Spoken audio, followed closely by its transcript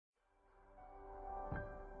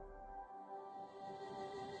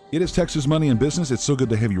It is Texas Money and Business. It's so good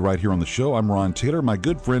to have you right here on the show. I'm Ron Taylor. My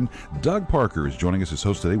good friend Doug Parker is joining us as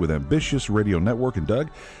host today with Ambitious Radio Network. And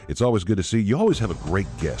Doug, it's always good to see you. You always have a great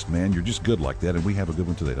guest, man. You're just good like that, and we have a good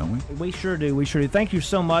one today, don't we? We sure do. We sure do. Thank you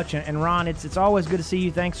so much. And Ron, it's always good to see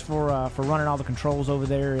you. Thanks for running all the controls over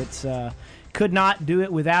there. It's could not do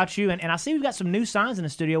it without you. And I see we've got some new signs in the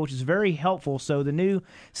studio, which is very helpful. So the new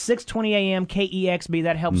 620 AM KEXB,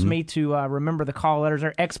 that helps me to remember the call letters.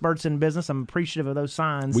 They're experts in business. I'm appreciative of those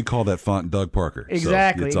signs. We call that font Doug Parker.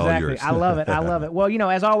 Exactly, so it's exactly. all yours. I love it. I love it.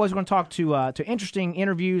 Well, as always, we're going to talk to interesting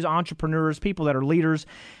interviews, entrepreneurs, people that are leaders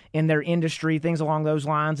in their industry, things along those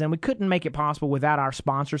lines. And we couldn't make it possible without our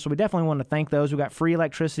sponsors, so we definitely want to thank those. We've got free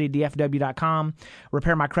electricity, DFW.com,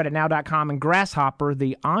 RepairMyCreditNow.com, and Grasshopper,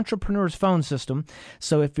 the entrepreneur's phone system.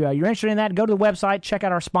 So if you're interested in that, go to the website, check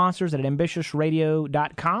out our sponsors at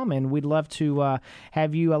AmbitiousRadio.com, and we'd love to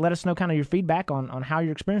have you let us know kind of your feedback on how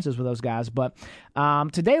your experience is with those guys. But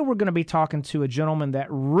today we're going to be talking to a gentleman that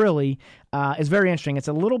really is very interesting. It's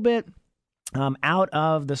a little bit out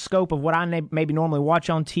of the scope of what I maybe normally watch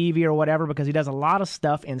on TV or whatever, because he does a lot of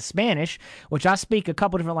stuff in Spanish, which I speak a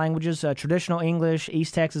couple different languages, traditional English,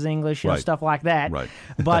 East Texas English, right. Stuff like that. Right.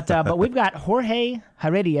 But we've got Jorge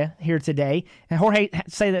Heredia here today. And Jorge,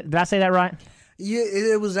 did I say that right? Yeah,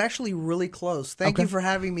 it was actually really close. Thank you for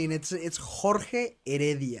having me. And it's Jorge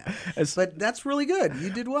Heredia. But that's really good. You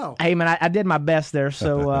did well. Hey, man, I did my best there.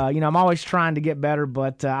 So, I'm always trying to get better,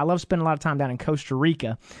 but I love spending a lot of time down in Costa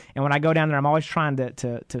Rica. And when I go down there, I'm always trying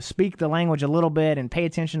to speak the language a little bit and pay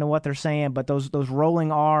attention to what they're saying. But those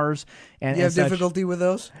rolling R's and you have difficulty with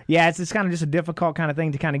those? Yeah, it's kind of just a difficult kind of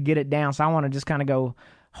thing to kind of get it down. So I want to just kind of go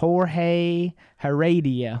Jorge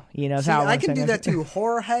Heredia. See, I can do that too.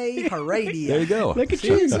 Jorge Heredia. There you go. Look at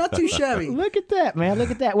you. It's not too shabby. Look at that, man.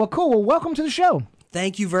 Look at that. Well, cool. Well, welcome to the show.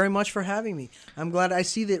 Thank you very much for having me. I'm glad. I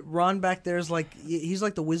see that Ron back there is he's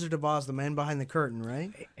like the Wizard of Oz, the man behind the curtain,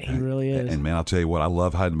 right? He really is. And man, I'll tell you what, I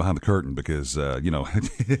love hiding behind the curtain because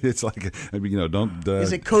it's like don't.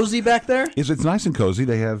 Is it cozy back there? It's nice and cozy.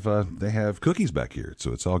 They have cookies back here,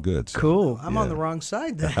 so it's all good. So. Cool. I'm on the wrong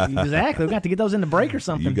side then. Exactly. We've got to get those in the break or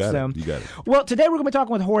something. You got it. Well, today we're going to be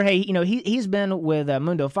talking with Jorge. He's been with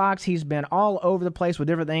Mundo Fox. He's been all over the place with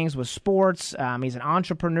different things, with sports. He's an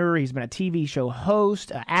entrepreneur. He's been a TV show host,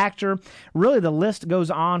 actor. Really, the list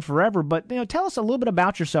goes on forever. But tell us a little bit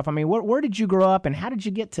about yourself. I mean, where did you grow up, and how did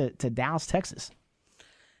you get to Dallas, Texas?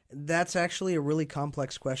 That's actually a really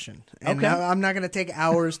complex question, and okay. I'm not going to take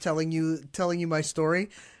hours telling you my story.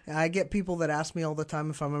 I get people that ask me all the time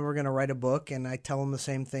if I'm ever going to write a book, and I tell them the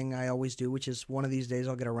same thing I always do, which is one of these days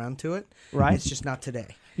I'll get around to it. Right. It's just not today.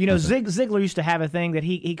 Zig Ziglar used to have a thing that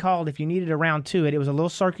he called, if you needed a round to it, it was a little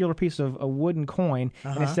circular piece of a wooden coin,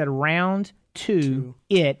 and it said round to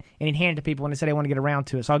it, and he'd hand it to people when they said they want to get around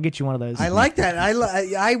to it. So I'll get you one of those. I like that.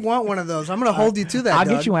 I want one of those. I'm going to hold you to that. I'll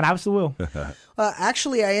Doug. get you one. I absolutely will.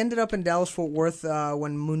 Actually, I ended up in Dallas-Fort Worth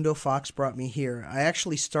when Mundo Fox brought me here. I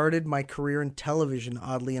actually started my career in television,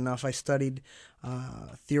 oddly enough. I studied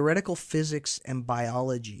theoretical physics and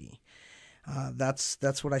biology.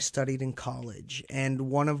 That's what I studied in college. And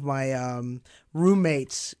one of my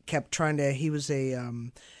roommates kept trying to, he was a...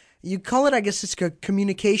 you call it, I guess it's a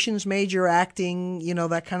communications major, acting,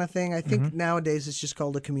 that kind of thing. I think nowadays it's just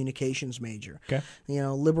called a communications major. Okay.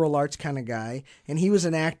 Liberal arts kind of guy. And he was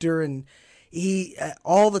an actor, and he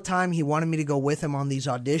all the time he wanted me to go with him on these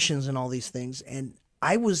auditions and all these things. And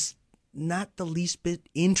I was not the least bit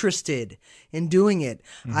interested in doing it.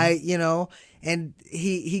 And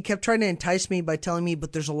he kept trying to entice me by telling me,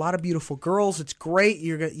 but there's a lot of beautiful girls. It's great.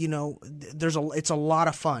 It's a lot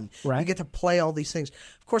of fun. Right. You get to play all these things.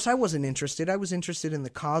 Of course, I wasn't interested. I was interested in the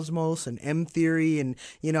cosmos and M theory and,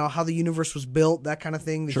 how the universe was built, that kind of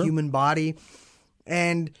thing, the human body.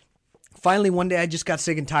 And finally, one day I just got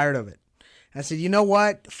sick and tired of it. I said, you know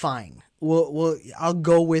what? Fine. I'll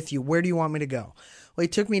go with you. Where do you want me to go? Well, he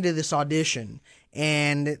took me to this audition,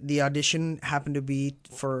 and the audition happened to be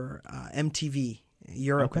for MTV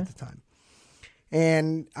Europe at the time.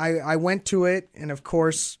 And I went to it, and of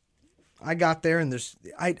course, I got there, and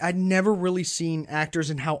I'd never really seen actors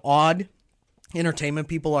and how odd entertainment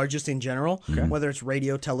people are just in general, whether it's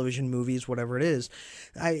radio, television, movies, whatever it is.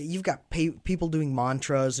 You've got people doing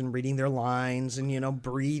mantras and reading their lines and,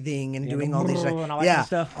 breathing and doing all these,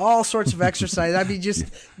 stuff. all sorts of exercise. I mean,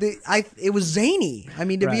 it was zany. I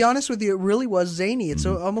mean, to be honest with you, it really was zany. It's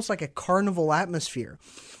almost like a carnival atmosphere.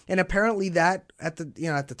 And apparently that at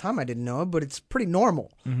the time I didn't know it, but it's pretty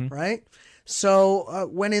normal, right? So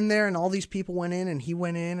went in there, and all these people went in, and he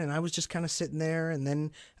went in, and I was just kind of sitting there. And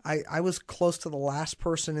then I was close to the last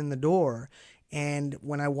person in the door, And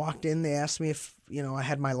when I walked in, they asked me if, I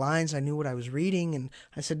had my lines, I knew what I was reading. And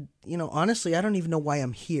I said, honestly, I don't even know why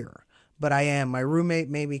I'm here, but I am. My roommate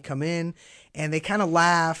made me come in, and they kind of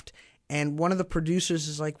laughed. And one of the producers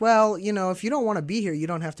is like, well, if you don't want to be here, you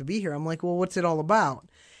don't have to be here. I'm like, well, what's it all about?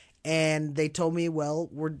 And they told me, well,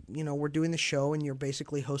 we're doing the show, and you're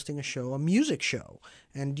basically hosting a show, a music show.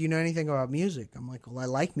 And do you know anything about music? I'm like, well, I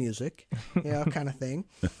like music, kind of thing.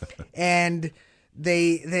 And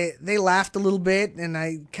they laughed a little bit, and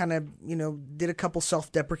I kind of, did a couple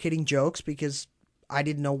self-deprecating jokes because I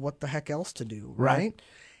didn't know what the heck else to do, right?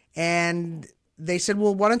 And they said,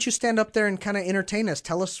 well, why don't you stand up there and kind of entertain us?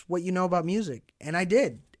 Tell us what you know about music. And I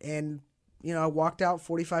did. And, I walked out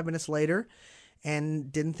 45 minutes later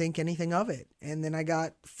and didn't think anything of it. And then I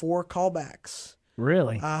got 4 callbacks.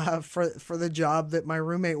 Really? For the job that my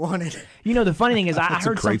roommate wanted. The funny thing is, I That's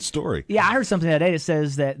heard a great story. Yeah, I heard something today that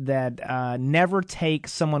says that never take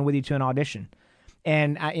someone with you to an audition.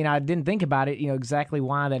 And I didn't think about it, exactly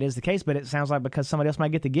why that is the case, but it sounds like because somebody else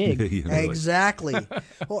might get the gig. Yeah, really. Exactly.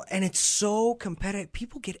 Well, and it's so competitive.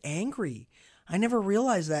 People get angry. I never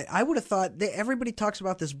realized that. I would have thought that everybody talks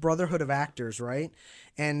about this brotherhood of actors, right?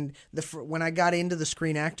 And when I got into the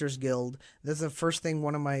Screen Actors Guild, that's the first thing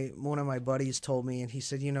one of my buddies told me, and he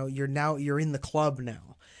said, you're in the club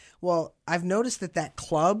now. Well, I've noticed that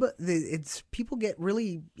club, it's people get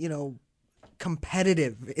really,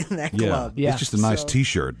 competitive in that club. Yeah, it's just a nice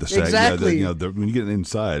T-shirt. Exactly. When you get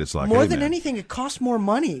inside, it's like more hey, than man. anything, it costs more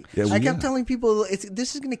money. Yeah, well, I kept telling people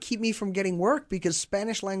this is going to keep me from getting work because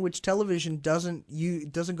Spanish language television doesn't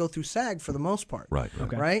go through SAG for the most part. Right.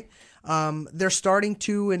 Okay. Right. They're starting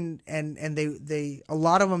to, and they a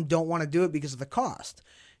lot of them don't want to do it because of the cost.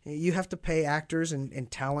 You have to pay actors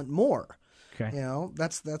and talent more. Okay.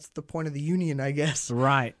 That's the point of the union, I guess.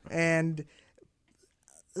 Right. And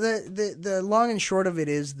the long and short of it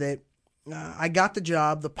is that I got the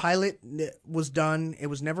job. The pilot was done. It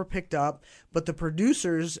was never picked up. But the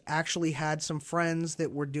producers actually had some friends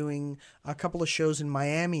that were doing a couple of shows in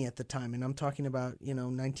Miami at the time. And I'm talking about,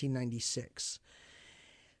 1996.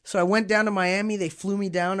 So I went down to Miami. They flew me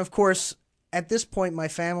down. Of course, at this point, my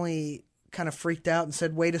family kind of freaked out and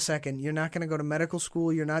said, wait a second, you're not going to go to medical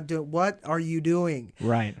school. You're not doing, what are you doing?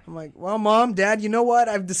 Right. I'm like, well, Mom, Dad, you know what?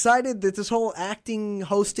 I've decided that this whole acting,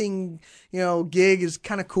 hosting, gig is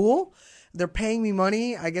kind of cool. They're paying me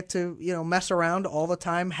money. I get to, mess around all the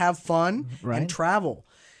time, have fun, and travel.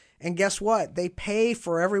 And guess what? They pay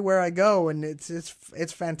for everywhere I go, and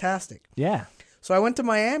it's fantastic. Yeah. So I went to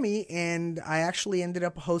Miami, and I actually ended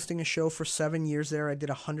up hosting a show for 7 years there. I did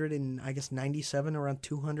 197, around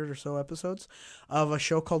 200 or so episodes of a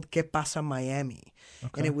show called Que Pasa Miami.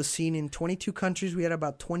 Okay. And it was seen in 22 countries. We had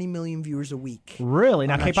about 20 million viewers a week. Really?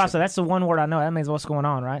 Now, Que Pasa, that's the one word I know. That means what's going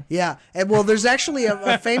on, right? Yeah. And, well, there's actually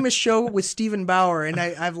a famous show with Stephen Bauer, and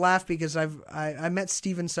I've laughed because I met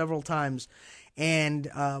Stephen several times. And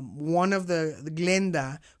one of the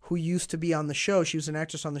Glenda, who used to be on the show, she was an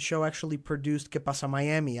actress on the show, actually produced Que Pasa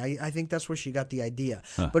Miami. I think that's where she got the idea.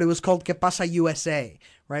 Huh. But it was called Que Pasa USA,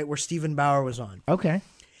 right, where Stephen Bauer was on. Okay.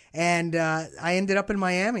 And I ended up in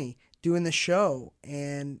Miami doing the show,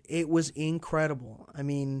 and it was incredible. I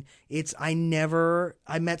mean,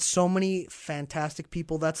 I met so many fantastic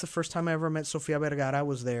people. That's the first time I ever met Sofia Vergara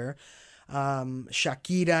was there.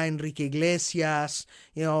 Shakira, Enrique Iglesias,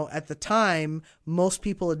 at the time, most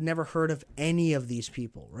people had never heard of any of these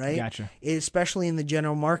people, right? Gotcha. Especially in the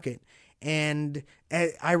general market. And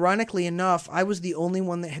ironically enough, I was the only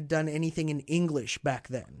one that had done anything in English back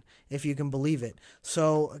then, if you can believe it.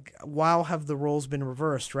 So wow, have the roles been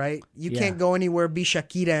reversed, right? You can't go anywhere, be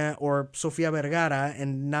Shakira or Sofia Vergara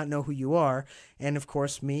and not know who you are. And of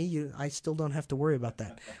course, I still don't have to worry about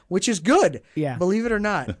that, which is good. Yeah. Believe it or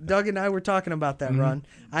not. Doug and I were talking about that, Ron.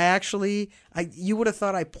 You would have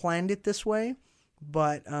thought I planned it this way,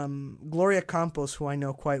 but Gloria Campos, who I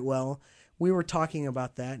know quite well, we were talking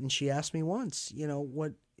about that, and she asked me once,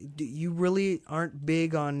 what you really aren't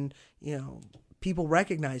big on, people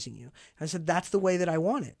recognizing you. I said, that's the way that I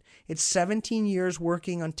want it. It's 17 years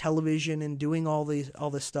working on television and doing all this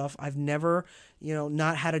stuff. I've never,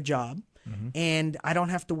 not had a job, and I don't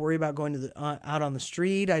have to worry about going to out on the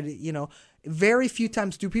street. Very few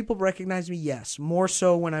times do people recognize me. Yes, more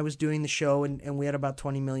so when I was doing the show, and we had about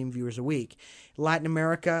 20 million viewers a week. Latin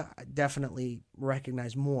America, I definitely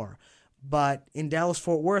recognize more. But in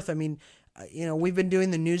Dallas-Fort Worth, I mean, we've been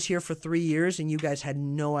doing the news here for 3 years, and you guys had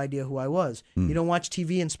no idea who I was. You don't watch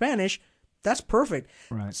TV in Spanish. That's perfect.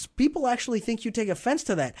 Right. People actually think you take offense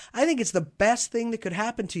to that. I think it's the best thing that could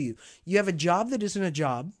happen to you. You have a job that isn't a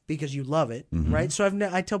job because you love it, right? So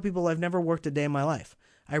I tell people I've never worked a day in my life.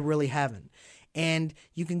 I really haven't. and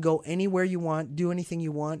you can go anywhere you want, do anything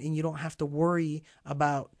you want, and you don't have to worry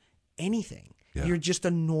about anything. Yeah. You're just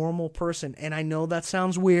a normal person. And I know that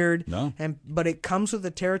sounds weird, No. but it comes with the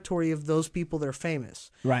territory of those people that are famous.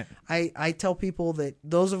 Right. I tell people that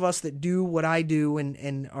those of us that do what I do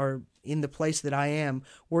and are in the place that I am,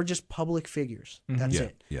 we're just public figures. That's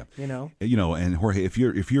it. Yeah. And Jorge, if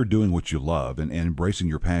you're doing what you love and embracing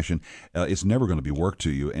your passion, it's never going to be work to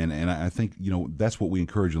you. And I think that's what we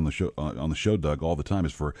encourage on the show, Doug, all the time,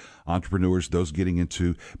 is for entrepreneurs, those getting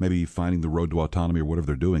into maybe finding the road to autonomy or whatever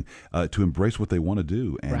they're doing, to embrace what they want to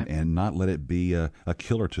do and not let it be a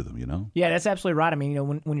killer to them. Yeah, that's absolutely right. I mean,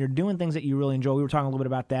 when you're doing things that you really enjoy, we were talking a little bit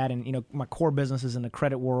about that, and my core business is in the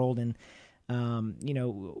credit world, and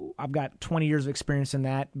I've got 20 years of experience in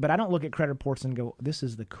that, but I don't look at credit reports and go, this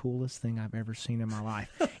is the coolest thing I've ever seen in my life.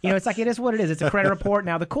 It's like, it is what it is. It's a credit report.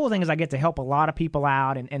 Now, the cool thing is I get to help a lot of people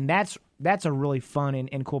out, and that's a really fun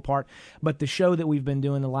and cool part. But the show that we've been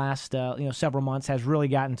doing the last several months has really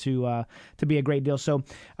gotten to be a great deal. So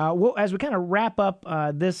as we kind of wrap up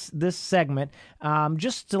this segment,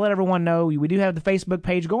 just to let everyone know, we do have the Facebook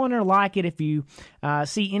page. Go on there, like it. If you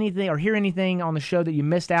see anything or hear anything on the show that you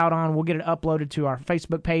missed out on, we'll get it uploaded to our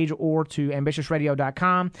Facebook page or to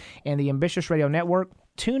ambitiousradio.com and the Ambitious Radio Network.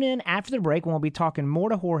 Tune in after the break when we'll be talking more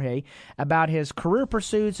to Jorge about his career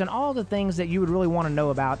pursuits and all the things that you would really want to know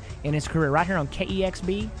about in his career right here on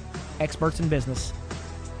KEXB, Experts in Business.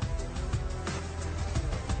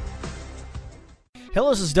 Hello,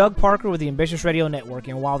 this is Doug Parker with the Ambitious Radio Network,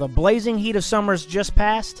 and while the blazing heat of summer is just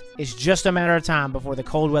past, it's just a matter of time before the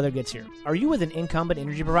cold weather gets here. Are you with an incumbent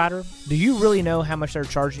energy provider? Do you really know how much they're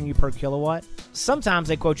charging you per kilowatt? Sometimes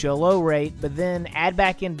they quote you a low rate, but then add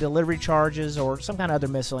back in delivery charges or some kind of other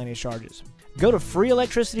miscellaneous charges. Go to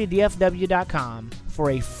freeelectricitydfw.com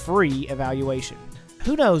for a free evaluation.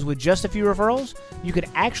 Who knows, with just a few referrals, you could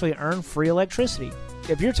actually earn free electricity.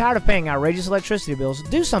 If you're tired of paying outrageous electricity bills,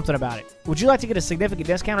 do something about it. Would you like to get a significant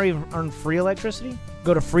discount or even earn free electricity?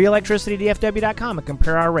 Go to freeelectricitydfw.com and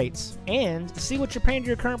compare our rates and see what you're paying to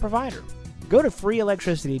your current provider. Go to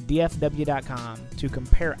freeelectricitydfw.com to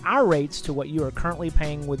compare our rates to what you are currently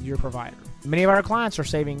paying with your provider. Many of our clients are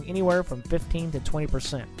saving anywhere from 15 to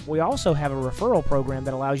 20%. We also have a referral program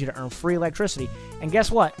that allows you to earn free electricity. And guess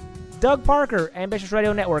what? Doug Parker, Ambitious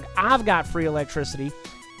Radio Network, I've got free electricity.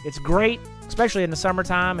 It's great, especially in the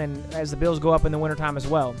summertime and as the bills go up in the wintertime as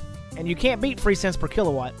well. And you can't beat free cents per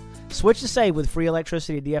kilowatt. Switch to save with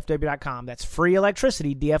freeelectricitydfw.com. That's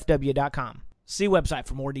freeelectricitydfw.com. See website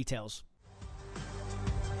for more details.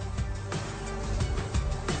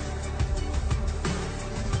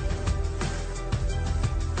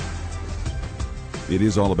 It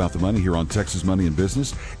is all about the money here on Texas Money and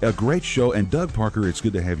Business. A great show. And Doug Parker, it's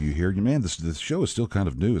good to have you here. Man, this show is still kind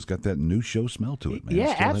of new. It's got that new show smell to it, man.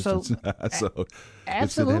 Yeah, absolutely.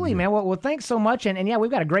 Absolutely, man. Well, thanks so much. And yeah, we've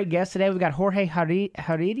got a great guest today. We've got Jorge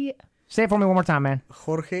Heredia. Say it for me one more time, man.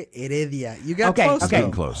 Jorge Heredia. You got close. Okay,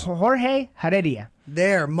 getting close. Jorge Heredia.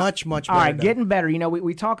 There, much better. All right, getting better.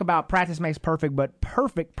 We talk about practice makes perfect, but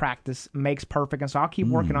perfect practice makes perfect. And so I'll keep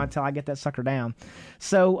working on it until I get that sucker down.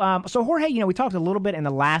 So Jorge, we talked a little bit in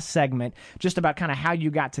the last segment just about kind of how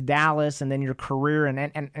you got to Dallas and then your career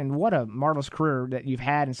and what a marvelous career that you've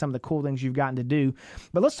had and some of the cool things you've gotten to do.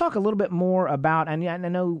 But let's talk a little bit more about, and I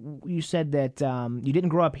know you said that you didn't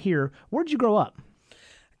grow up here. Where did you grow up?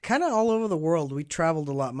 Kind of all over the world. We traveled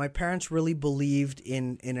a lot. My parents really believed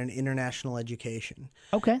in an international education.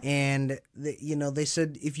 Okay. And they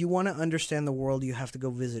said if you want to understand the world, you have to go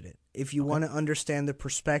visit it. If you want to understand the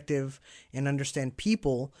perspective and understand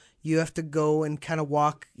people, you have to go and kind of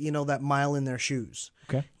walk, that mile in their shoes.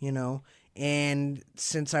 Okay. And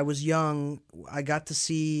since I was young, I got to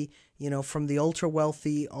see, from the ultra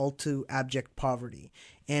wealthy all to abject poverty.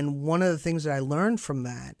 And one of the things that I learned from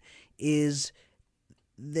that is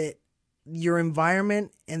that your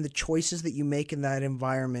environment and the choices that you make in that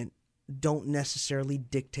environment don't necessarily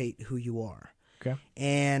dictate who you are. Okay.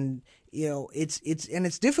 And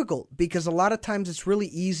it's difficult because a lot of times it's really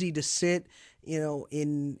easy to sit,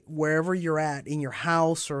 in wherever you're at, in your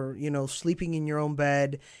house or, sleeping in your own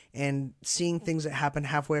bed and seeing things that happen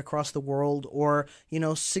halfway across the world or,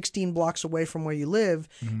 16 blocks away from where you live.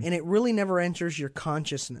 Mm-hmm. And it really never enters your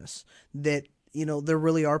consciousness that there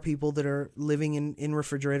really are people that are living in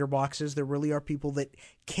refrigerator boxes. There really are people that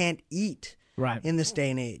can't eat in this day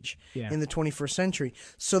and age, in the 21st century.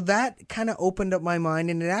 So that kind of opened up my mind,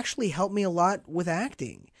 and it actually helped me a lot with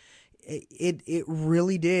acting. It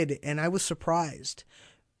really did, and I was surprised.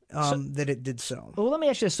 that it did so. Well, let me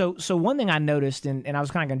ask you this. So one thing I noticed, and I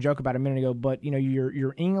was kind of going to joke about it a minute ago, but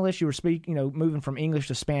your English, you were moving from English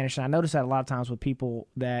to Spanish, and I noticed that a lot of times with people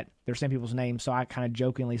that they're saying people's names. So I kind of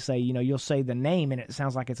jokingly say, you'll say the name, and it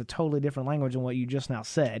sounds like it's a totally different language than what you just now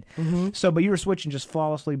said. Mm-hmm. So, but you were switching just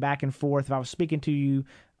flawlessly back and forth. If I was speaking to you,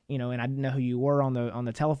 and I didn't know who you were on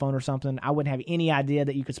the telephone or something, I wouldn't have any idea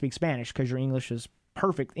that you could speak Spanish because your English is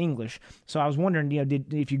perfect English. So I was wondering,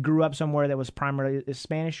 if you grew up somewhere that was primarily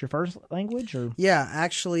Spanish your first language, or? Yeah,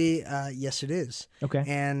 actually, yes, it is. Okay.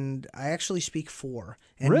 And I actually speak 4.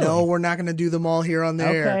 And really? no, we're not going to do them all here on the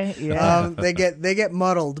air. Okay, yeah. They get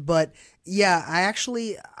muddled, but yeah,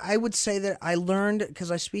 I would say that I learned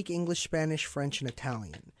because I speak English, Spanish, French, and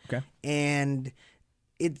Italian. Okay. And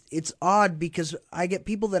it's odd because I get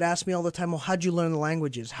people that ask me all the time, well, how'd you learn the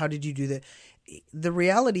languages? How did you do that? The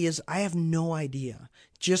reality is I have no idea.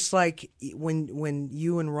 Just like when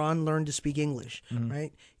you and Ron learned to speak English, mm-hmm.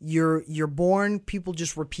 right? You're born, people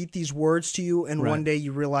just repeat these words to you, and right. one day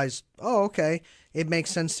you realize, oh, okay, it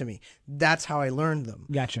makes sense to me. That's how I learned them.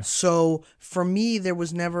 Gotcha. So for me, there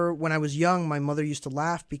was never, when I was young, my mother used to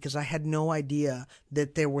laugh because I had no idea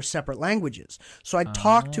that there were separate languages. So I'd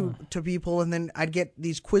talk to people, and then I'd get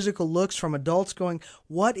these quizzical looks from adults going,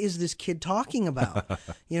 what is this kid talking about?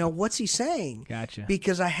 What's he saying? Gotcha.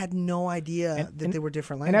 Because I had no idea that they were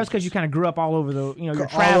different languages. And that was because you kind of grew up all over you're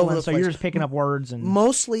traveling, so you're just picking up words. And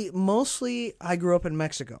Mostly I grew up in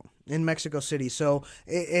Mexico City. So,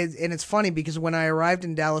 and it's funny because when I arrived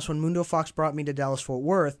in Dallas, when Mundo Fox brought me to Dallas-Fort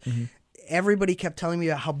Worth, mm-hmm. everybody kept telling me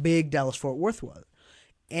about how big Dallas-Fort Worth was.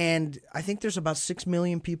 And I think there's about 6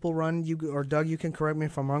 million people run, or Doug, you can correct me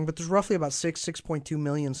if I'm wrong, but there's roughly about 6.2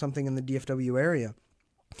 million something in the DFW area.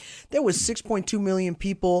 There was 6.2 million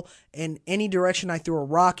people in any direction I threw a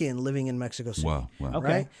rock in living in Mexico City. Wow. Okay.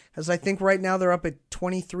 Right? Because I think right now they're up at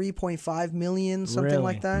 23.5 million, something really?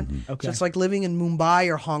 like that. Mm-hmm. Okay. So it's like living in Mumbai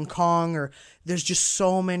or Hong Kong, or there's just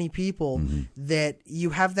so many people mm-hmm. that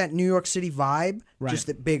you have that New York City vibe, right. just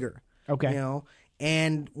that bigger. Okay.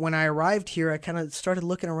 And when I arrived here, I kind of started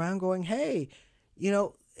looking around going, hey,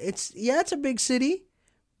 it's a big city,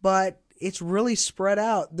 but it's really spread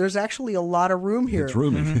out. There's actually a lot of room here. It's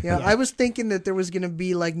roomy. Mm-hmm. Yeah, I was thinking that there was going to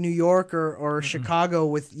be like New York or mm-hmm. Chicago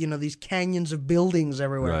with, these canyons of buildings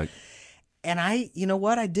everywhere. Right. And I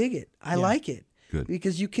dig it. I like it. Good.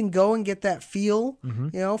 Because you can go and get that feel,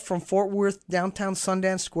 mm-hmm. From Fort Worth, downtown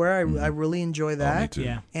Sundance Square. Mm-hmm. I really enjoy that. Oh, me too.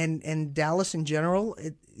 Yeah. And Dallas in general,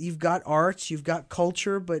 you've got arts, you've got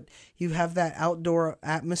culture, but you have that outdoor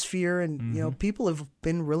atmosphere, and mm-hmm. people have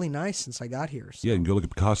been really nice since I got here. So. Yeah, you can go look at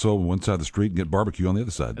Picasso on one side of the street and get barbecue on the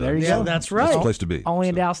other side. There you go. That's right. That's the place to be. Only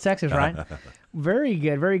in Dallas, Texas, right? Very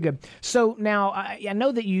good, very good. So now I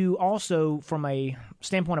know that you also, from a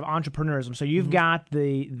standpoint of entrepreneurism, so you've mm-hmm. got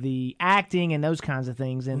the acting and those kinds of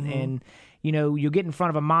things, and mm-hmm. and you'll get in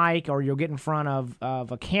front of a mic or you'll get in front of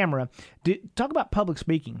a camera. Talk about public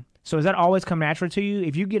speaking. So does that always come naturally to you?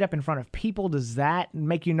 If you get up in front of people, does that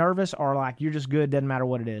make you nervous, or like you're just good, doesn't matter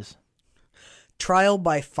what it is? Trial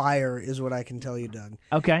by fire is what I can tell you, Doug.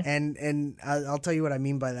 Okay. And I'll tell you what I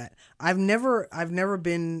mean by that. I've never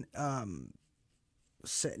been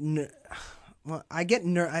well, I get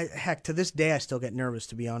heck, to this day I still get nervous,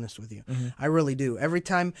 to be honest with you. Mm-hmm. I really do. Every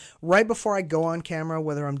time, right before I go on camera,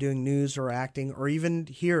 whether I'm doing news or acting or even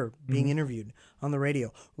here being mm-hmm. interviewed on the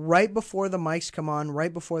radio, right before the mics come on,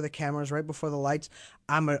 right before the cameras, right before the lights,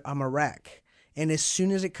 I'm a wreck. And as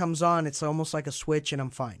soon as it comes on, it's almost like a switch and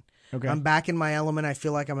I'm fine. Okay. I'm back in my element. I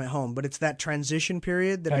feel like I'm at home. But it's that transition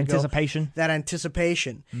period that anticipation. That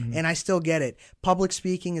anticipation. Mm-hmm. And I still get it. Public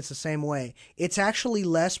speaking, it's the same way. It's actually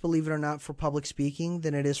less, believe it or not, for public speaking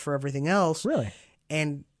than it is for everything else. Really?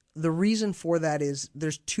 And the reason for that is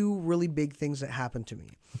there's 2 really big things that happened to me.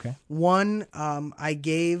 Okay. One,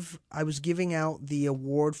 I was giving out the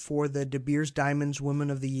award for the De Beers Diamonds Women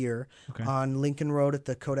of the Year on Lincoln Road at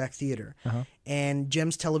the Kodak Theater. Uh-huh. And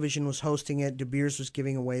Gems Television was hosting it. De Beers was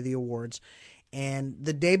giving away the awards. And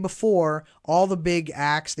the day before, all the big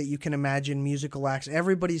acts that you can imagine, musical acts,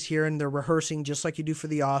 everybody's here and they're rehearsing just like you do for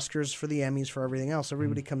the Oscars, for the Emmys, for everything else.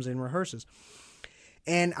 Everybody comes in and rehearses.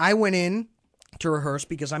 And I went in to rehearse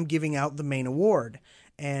because I'm giving out the main award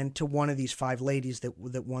and to one of these 5 ladies that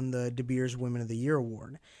won the De Beers Women of the Year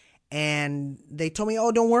award. And they told me,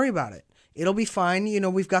 oh, don't worry about it. It'll be fine.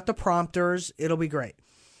 We've got the prompters. It'll be great.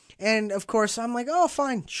 And of course I'm like, oh,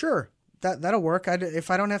 fine, sure. That'll work.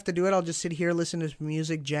 If I don't have to do it, I'll just sit here, listen to some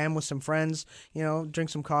music, jam with some friends, drink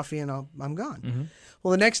some coffee, and I'm gone. Mm-hmm.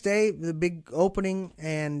 Well, the next day, the big opening,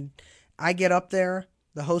 and I get up there.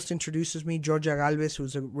 The host introduces me, Georgia Galvez,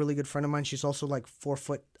 who's a really good friend of mine. She's also like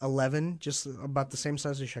 4'11", just about the same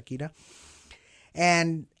size as Shakira.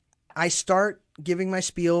 And I start giving my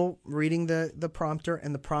spiel, reading the prompter,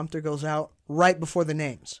 and the prompter goes out right before the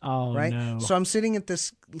names. Oh, right? no. So I'm sitting at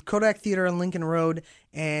this Kodak Theater on Lincoln Road,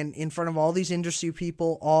 and in front of all these industry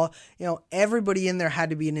people, everybody in there had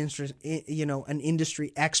to be an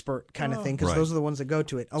industry expert kind of thing, because Right. those are the ones that go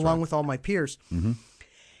to it, along with all my peers. Mm-hmm.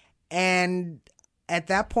 And at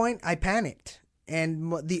that point, I panicked.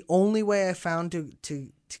 And the only way I found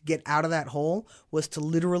to get out of that hole was to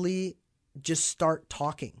literally just start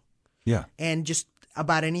talking. Yeah. And just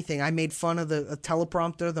about anything. I made fun of the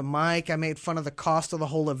teleprompter, the mic. I made fun of the cost of the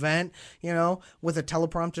whole event, with the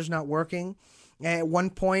teleprompters not working. And at one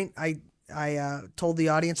point, I told the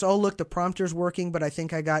audience, "Oh, look, the prompter's working, but I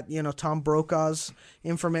think I got Tom Brokaw's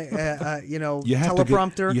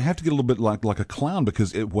teleprompter." You have to get a little bit like a clown,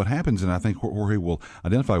 because what happens, and I think Jorge will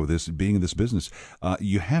identify with this, being in this business,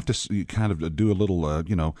 you have to kind of do a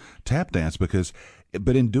little tap dance,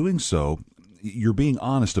 but in doing so, you're being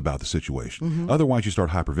honest about the situation. Mm-hmm. Otherwise, you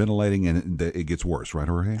start hyperventilating, and it gets worse, right,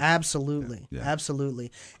 Jorge? Absolutely. Yeah.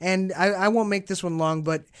 Absolutely. And I won't make this one long,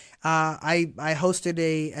 but I hosted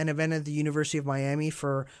an event at the University of Miami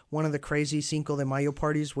for one of the crazy Cinco de Mayo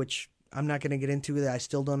parties, which I'm not going to get into that I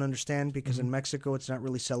still don't understand, because in Mexico it's not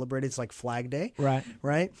really celebrated. It's like Flag Day.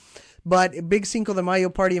 Right? But a big Cinco de Mayo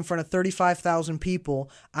party in front of 35,000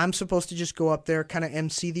 people. I'm supposed to just go up there, kind of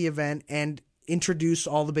MC the event, and introduce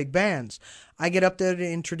all the big bands. I get up there to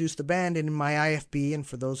introduce the band, and in my IFB, and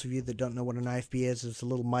for those of you that don't know what an IFB is, it's a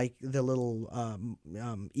little mic, the little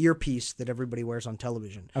earpiece that everybody wears on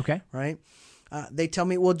television. Okay. Right? They tell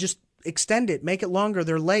me, well, just extend it, make it longer.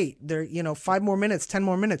 They're late. They're 5 more minutes, 10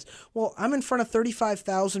 more minutes. Well, I'm in front of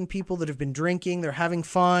 35,000 people that have been drinking. They're having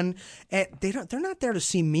fun, and they're not there to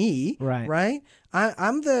see me. Right?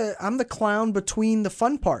 I'm the clown between the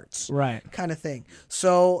fun parts. Right. Kind of thing.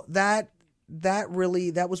 So that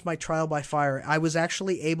was my trial by fire. I was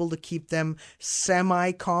actually able to keep them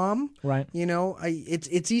semi-calm. Right.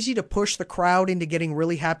 It's easy to push the crowd into getting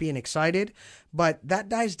really happy and excited, but that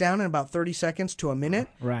dies down in about 30 seconds to a minute.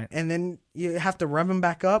 Right. And then you have to rev them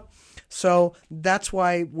back up. So that's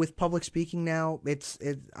why with public speaking now,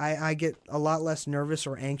 I get a lot less nervous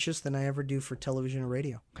or anxious than I ever do for television or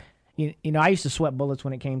radio. I used to sweat bullets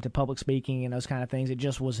when it came to public speaking and those kind of things. It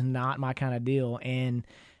just was not my kind of deal. And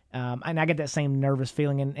I get that same nervous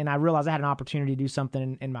feeling, and I realized I had an opportunity to do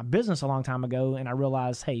something in my business a long time ago, and I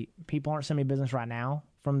realized, hey, people aren't sending me business right now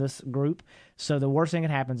from this group, so the worst thing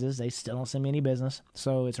that happens is they still don't send me any business,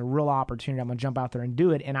 so it's a real opportunity. I'm going to jump out there and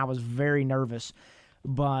do it, and I was very nervous.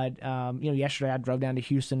 But, yesterday I drove down to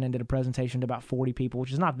Houston and did a presentation to about 40 people,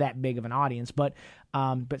 which is not that big of an audience, but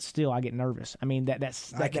still I get nervous. I mean,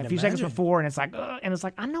 that's like a few seconds before, and it's like,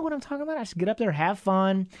 I know what I'm talking about. I just get up there, have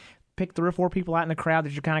fun, pick 3 or 4 people out in the crowd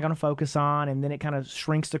that you're kind of going to focus on, and then it kind of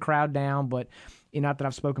shrinks the crowd down. But not that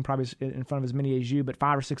I've spoken probably in front of as many as you, but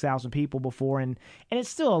 5,000 or 6,000 people before, and it's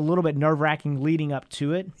still a little bit nerve-wracking leading up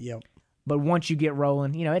to it. Yep. But once you get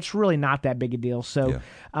rolling, it's really not that big a deal. So,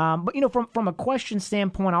 but from a question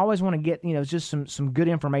standpoint, I always want to get just some good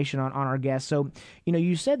information on our guests. So,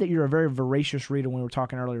 you said that you're a very voracious reader when we were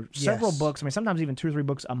talking earlier. Several books. I mean, sometimes even 2 or 3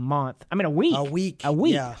 books a month. I mean, a week. A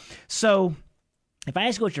week. Yeah. So, if I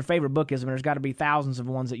ask you what your favorite book is, I mean, there's got to be thousands of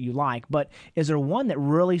ones that you like, but is there one that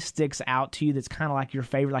really sticks out to you that's kind of like your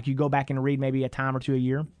favorite, like you go back and read maybe a time or two a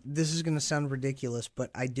year? This is going to sound ridiculous,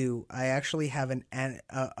 but I do. I actually have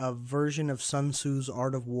a version of Sun Tzu's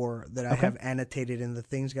Art of War that I have annotated, and the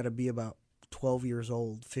thing's got to be about 12 years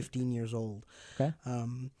old, 15 years old. Okay.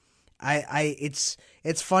 It's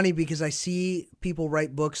funny because I see people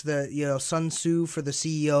write books that, Sun Tzu for the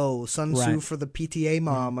CEO, Sun Tzu for the PTA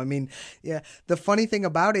mom. I mean, the funny thing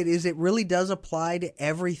about it is it really does apply to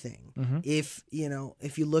everything. If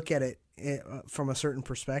you look at it from a certain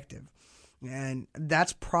perspective. And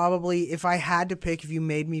that's probably, if I had to pick, if you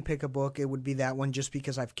made me pick a book, it would be that one, just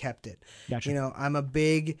because I've kept it. Gotcha. I'm a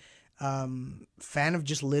big fan of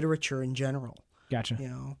just literature in general. Gotcha.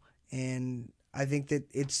 And I think that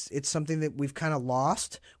it's something that we've kind of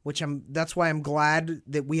lost, that's why I'm glad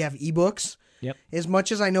that we have ebooks. Yep. As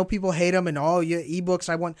much as I know people hate them and ebooks,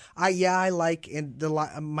 I like in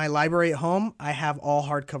my library at home, I have all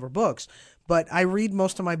hardcover books, but I read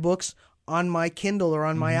most of my books on my Kindle or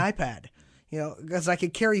on my iPad, because I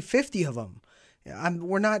could carry 50 of them.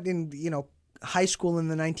 We're not in, high school in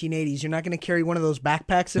the 1980s. You're not going to carry one of those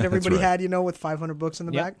backpacks that everybody had, with 500 books in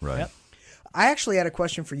the back. Right. Yep. I actually had a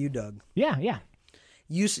question for you, Doug. Yeah.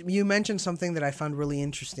 You mentioned something that I found really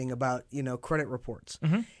interesting about, credit reports.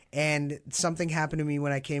 And something happened to me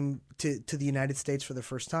when I came to the United States for the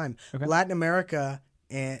first time. Okay. Latin America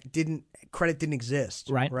didn't credit didn't exist.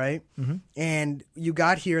 Right. Right. Mm-hmm. And you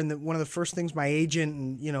got here, and one of the first things my agent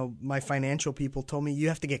and my financial people told me, you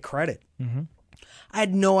have to get credit. Mm-hmm. I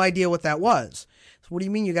had no idea what that was. So what do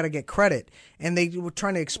you mean you got to get credit? And they were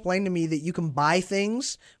trying to explain to me that you can buy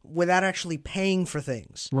things without actually paying for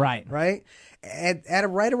things. Right. Right.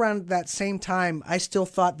 Right around that same time, I still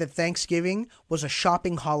thought that Thanksgiving was a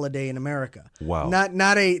shopping holiday in America. Wow. Not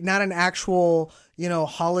an actual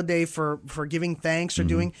holiday for giving thanks or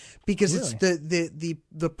doing, because it's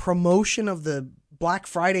the promotion of the Black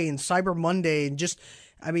Friday and Cyber Monday, and just,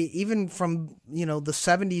 I mean, even from the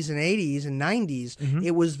 70s and 80s and 90s,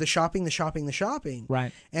 it was the shopping.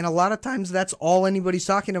 Right. And a lot of times that's all anybody's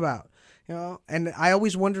talking about. And I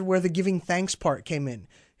always wondered where the giving thanks part came in,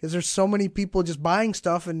 because there's so many people just buying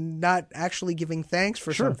stuff and not actually giving thanks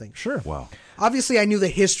for something. Sure. Wow. Obviously, I knew the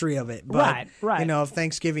history of it, but right. of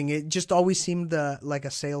Thanksgiving, it just always seemed like a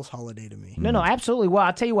sales holiday to me. No, absolutely. Well,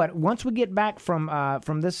 I'll tell you what. Once we get back from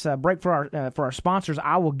this break for our sponsors,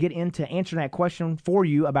 I will get into answering that question for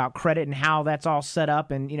you about credit and how that's all set up,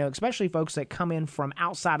 and especially folks that come in from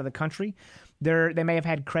outside of the country. They may have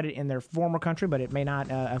had credit in their former country, but it may not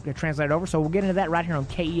have translated over. So we'll get into that right here on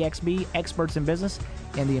KEXB, Experts in Business,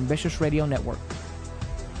 and the Ambitious Radio Network.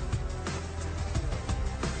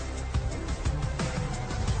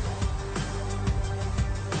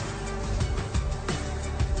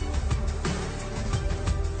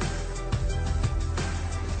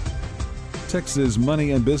 Texas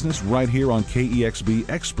Money and Business right here on KEXB,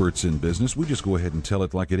 Experts in Business. We just go ahead and tell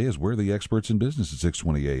it like it is. We're the experts in business at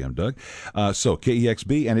 620 AM, Doug. So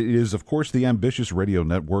KEXB, and it is, of course, the Ambitious Radio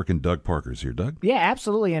Network, and Doug Parker's here. Doug? Yeah,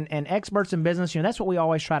 absolutely. And Experts in Business, that's what we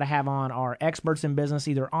always try to have on our Experts in Business,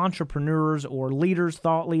 either entrepreneurs or leaders,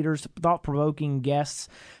 thought-provoking guests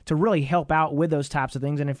to really help out with those types of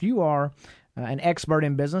things. And if you are an expert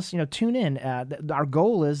in business, tune in. Our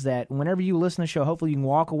goal is that whenever you listen to the show, hopefully you can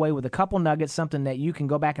walk away with a couple nuggets, something that you can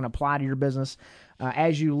go back and apply to your business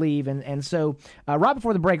as you leave. And so right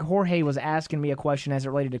before the break, Jorge was asking me a question as it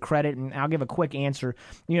related to credit, and I'll give a quick answer.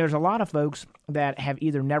 There's a lot of folks that have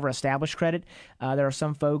either never established credit. There are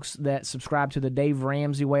some folks that subscribe to the Dave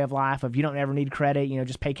Ramsey way of life of you don't ever need credit,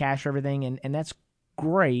 just pay cash for everything, and that's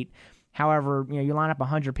great. However, you line up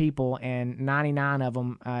 100 people and 99 of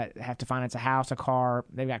them have to finance a house, a car.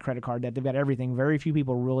 They've got credit card debt. They've got everything. Very few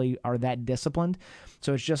people really are that disciplined.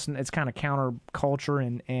 So it's kind of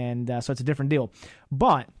counterculture, and so it's a different deal.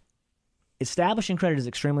 But establishing credit is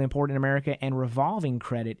extremely important in America, and revolving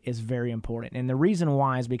credit is very important. And the reason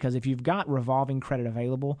why is because if you've got revolving credit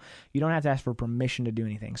available, you don't have to ask for permission to do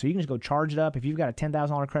anything. So you can just go charge it up. If you've got a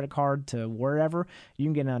 $10,000 credit card to wherever, you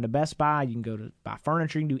can get on to Best Buy, you can go to buy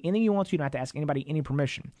furniture, you can do anything you want to. You don't have to ask anybody any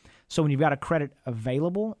permission. So when you've got a credit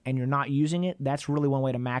available and you're not using it, that's really one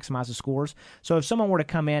way to maximize the scores. So if someone were to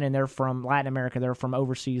come in and they're from Latin America, they're from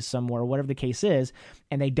overseas somewhere, whatever the case is,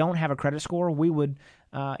 and they don't have a credit score, we would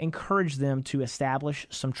encourage them to establish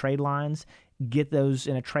some trade lines, get those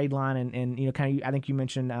in a trade line, and kind of, I think you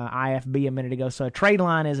mentioned IFB a minute ago. So a trade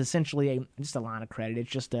line is essentially just a line of credit.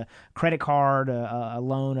 It's just a credit card, a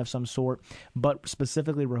loan of some sort, but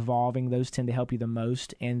specifically revolving. Those tend to help you the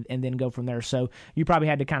most, and then go from there. So you probably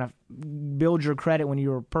had to kind of build your credit when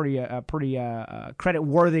you were pretty credit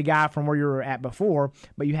worthy guy from where you were at before,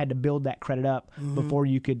 but you had to build that credit up before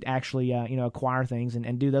you could actually acquire things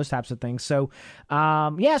and do those types of things. So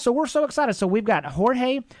so we're so excited. So we've got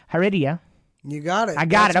Jorge Heredia. You got it. I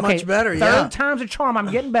got That's it. Okay, much better. Third time's a charm.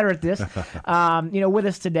 I'm getting better at this. With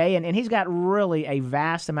us today, and he's got really a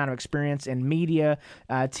vast amount of experience in media,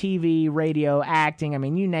 TV, radio, acting. I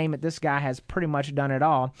mean, you name it. This guy has pretty much done it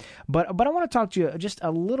all. But I want to talk to you just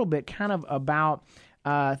a little bit, kind of about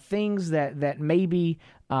things that maybe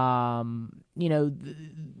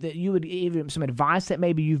that you would even some advice that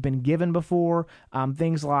maybe you've been given before,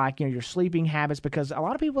 things like your sleeping habits, because a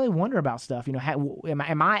lot of people, they wonder about stuff.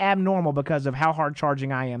 Am I abnormal because of how hard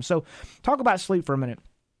charging I am? So talk about sleep for a minute.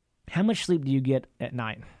 How much sleep do you get at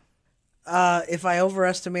night? If I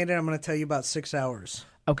overestimate it, I'm going to tell you about 6 hours.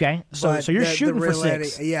 Okay, so you're shooting for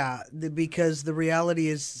 6. Yeah, because the reality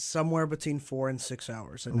is somewhere between 4 and 6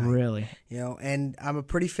 hours a night. Really? And I'm a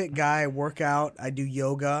pretty fit guy. I work out. I do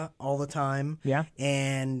yoga all the time. Yeah.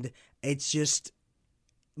 And it's just,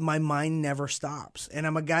 my mind never stops. And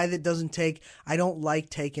I'm a guy that I don't like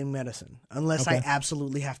taking medicine unless I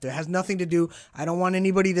absolutely have to. It has nothing to do, I don't want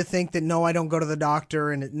anybody to think that, no, I don't go to the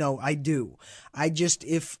doctor. No, I do. I just,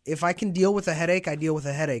 if I can deal with a headache, I deal with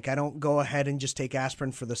a headache. I don't go ahead and just take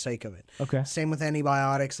aspirin for the sake of it. Okay. Same with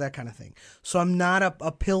antibiotics, that kind of thing. So I'm not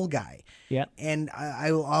a pill guy. Yeah. And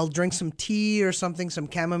I'll drink some tea or something, some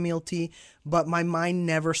chamomile tea. but my mind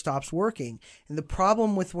never stops working. And the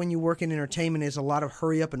problem with when you work in entertainment is a lot of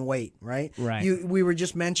hurry up and wait, right? Right. You were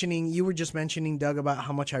just mentioning, Doug, about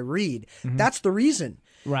how much I read. That's the reason.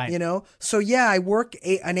 Right. You know? So yeah, I work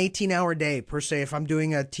an 18-hour day per se if I'm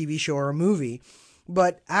doing a TV show or a movie.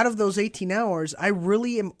 But out of those 18 hours, I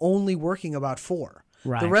really am only working about 4.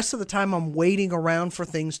 Right. The rest of the time I'm waiting around for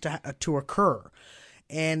things to occur.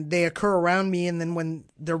 And they occur around me, and then when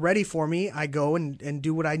they're ready for me, I go and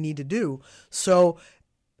do what I need to do. So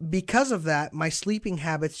because of that, my sleeping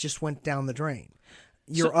habits just went down the drain.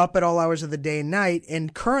 You're up at all hours of the day and night,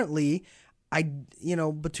 and currently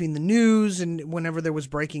between the news and whenever there was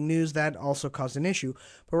breaking news, that also caused an issue.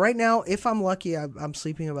 But right now, if I'm lucky, I'm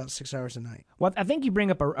sleeping about 6 hours a night. Well, I think you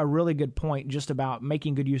bring up a really good point just about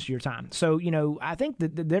making good use of your time. So, I think the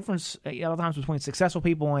difference a lot of times between successful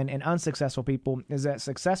people and unsuccessful people is that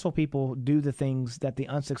successful people do the things that the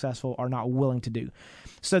unsuccessful are not willing to do.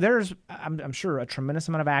 So there's, I'm sure, a tremendous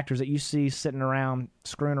amount of actors that you see sitting around,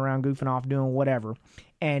 screwing around, goofing off, doing whatever,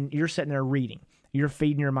 and you're sitting there reading. You're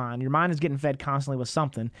feeding your mind. Your mind is getting fed constantly with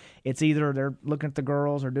something. It's either they're looking at the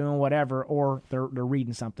girls or doing whatever, or they're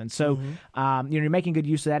reading something. So, you're making good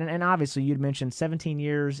use of that. And obviously, you'd mentioned 17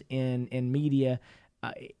 years in media,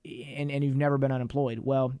 and you've never been unemployed.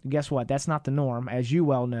 Well, guess what? That's not the norm, as you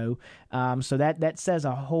well know. So that says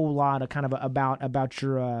a whole lot of kind of about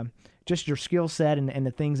your just your skill set and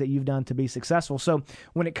the things that you've done to be successful. So,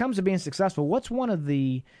 when it comes to being successful, what's one of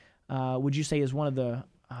the would you say is one of the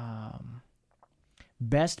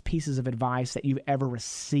best pieces of advice that you've ever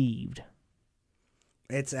received?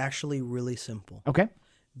 It's actually really simple. Okay.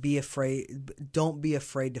 Don't be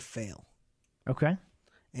afraid to fail. Okay.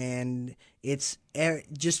 And it's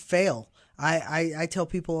just fail. I tell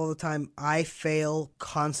people all the time, I fail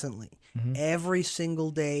constantly. Every single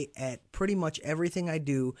day at pretty much everything I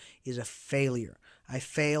do is a failure. I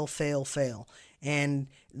fail. And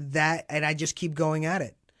I just keep going at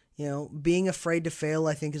it. Being afraid to fail,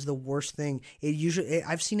 I think, is the worst thing.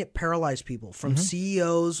 I've seen it paralyze people, from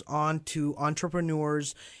CEOs on to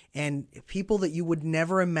entrepreneurs and people that you would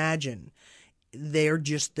never imagine. They're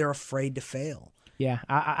afraid to fail. Yeah,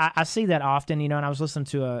 I see that often, and I was listening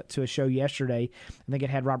to a show yesterday. I think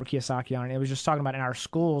it had Robert Kiyosaki on it. It was just talking about our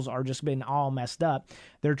schools are just been all messed up.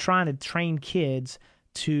 They're trying to train kids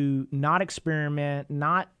to not experiment,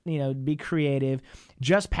 not be creative,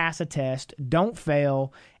 just pass a test, don't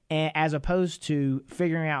fail, as opposed to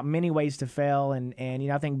figuring out many ways to fail. And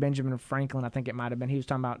I think Benjamin Franklin, I think it might have been, he was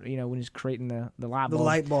talking about, when he's creating the light bulb. The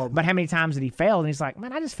light bulb. But how many times did he fail? And he's like,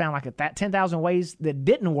 man, I just found like 10,000 ways that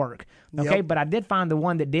didn't work. Okay, Yep. But I did find the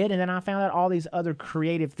one that did, and then I found out all these other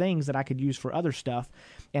creative things that I could use for other stuff.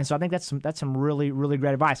 And so I think that's some really, really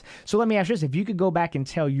great advice. So let me ask you this. If you could go back and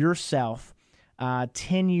tell yourself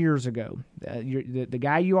 10 years ago, the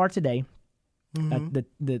guy you are today, the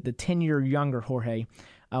 10-year younger Jorge,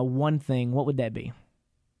 one thing, what would that be?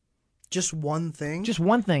 Just one thing? Just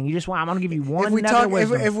one thing. I'm going to give you one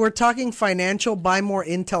if we're talking financial, buy more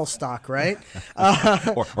Intel stock, right?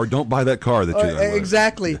 or don't buy that car that you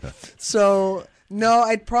exactly. So, no,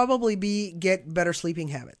 I'd probably get better sleeping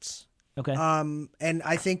habits. Okay. And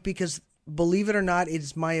I think because, believe it or not,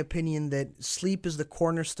 it's my opinion that sleep is the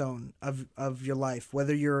cornerstone of your life.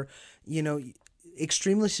 Whether you're,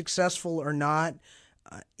 extremely successful or not,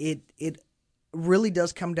 it really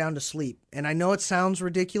does come down to sleep. And I know it sounds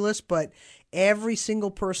ridiculous, but every single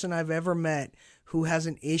person I've ever met who has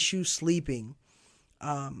an issue sleeping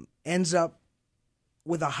ends up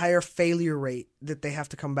with a higher failure rate that they have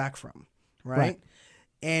to come back from, right?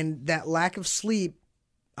 And that lack of sleep,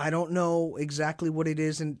 I don't know exactly what it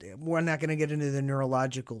is, and we're not going to get into the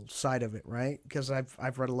neurological side of it, right? Because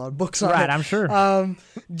I've read a lot of books on it. Right, I'm sure.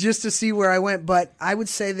 Just to see where I went. But I would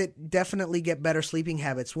say that definitely get better sleeping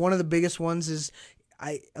habits. One of the biggest ones is,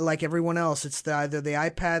 like everyone else, it's either the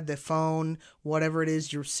iPad, the phone, whatever it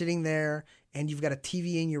is. You're sitting there and you've got a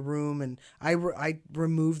TV in your room, and I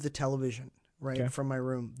removed the television. From my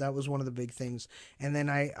room. That was one of the big things. And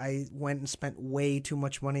then I went and spent way too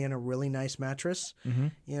much money on a really nice mattress.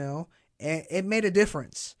 It made a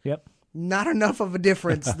difference. Yep. Not enough of a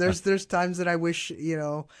difference. There's times that I wish,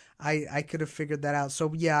 I could have figured that out.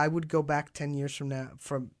 So yeah, I would go back 10 years from now,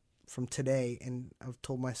 from today, and I've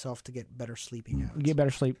told myself to get better sleeping habits. Get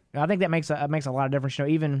better sleep. I think that makes a lot of difference.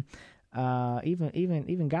 Even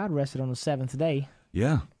God rested on the seventh day.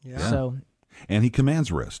 Yeah. So. And he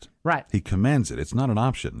commands rest. Right. He commands it. It's not an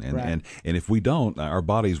option. And right. and if we don't, our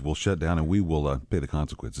bodies will shut down and we will pay the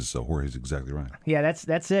consequences. So Jorge's exactly right. Yeah,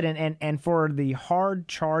 that's it. And for the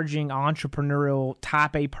hard-charging, entrepreneurial,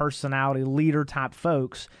 type A personality, leader-type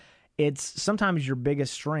folks, it's sometimes your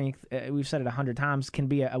biggest strength, we've said it 100 times, can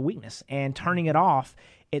be a weakness. And turning it off,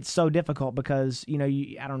 it's so difficult because,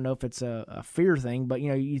 I don't know if it's a fear thing, but,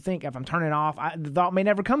 you think if I'm turning it off, the thought may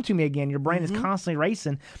never come to me again. Your brain is constantly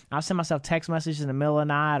racing. I send myself text messages in the middle of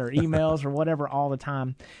the night or emails or whatever all the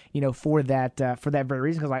time, for that very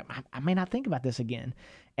reason, because I may not think about this again.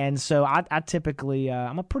 And so I typically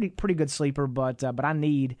I'm a pretty good sleeper, but I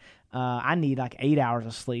need like 8 hours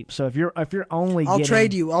of sleep. So if you're only I'll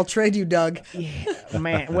trade you, Doug. Yeah,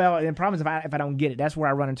 man. Well, the problem is if I don't get it, that's where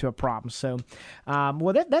I run into a problem. So,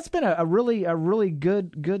 that's been a really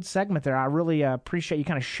good segment there. I really appreciate you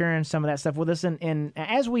kind of sharing some of that stuff with us. And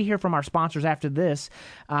as we hear from our sponsors after this,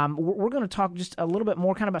 we're going to talk just a little bit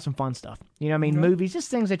more kind of about some fun stuff. Movies, just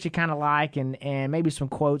things that you kind of like, and maybe some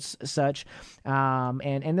quotes, such.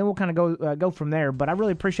 And then we'll kind of go from there. But I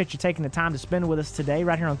really appreciate you taking the time to spend with us today,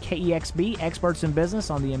 right here on KEXB, Experts in Business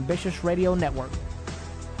on the Ambitious Radio Network.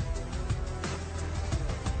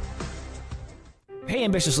 Hey,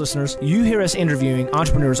 ambitious listeners, you hear us interviewing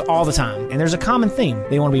entrepreneurs all the time, and there's a common theme.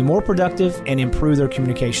 They want to be more productive and improve their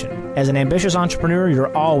communication. As an ambitious entrepreneur,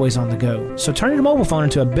 you're always on the go. So turn your mobile phone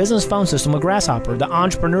into a business phone system with Grasshopper, the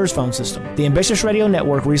entrepreneur's phone system. The Ambitious Radio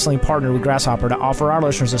Network recently partnered with Grasshopper to offer our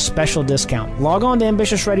listeners a special discount. Log on to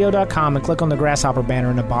ambitiousradio.com and click on the Grasshopper banner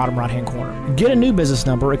in the bottom right-hand corner. Get a new business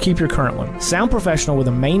number or keep your current one. Sound professional with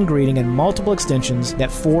a main greeting and multiple extensions that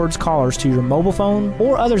forwards callers to your mobile phone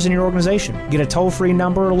or others in your organization. Get a toll-free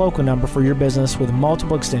number or local number for your business with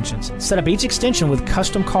multiple extensions. Set up each extension with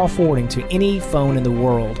custom call forwarding to any phone in the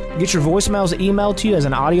world. Get your voicemails emailed to you as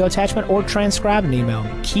an audio attachment or transcribe an email.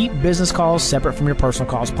 Keep business calls separate from your personal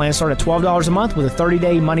calls. Plans start at $12 a month with a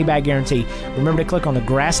 30-day money-back guarantee. Remember to click on the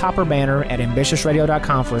Grasshopper banner at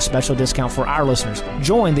ambitiousradio.com for a special discount for our listeners.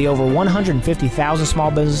 Join the over 150,000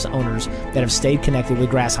 small business owners that have stayed connected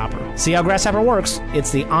with Grasshopper. See how Grasshopper works?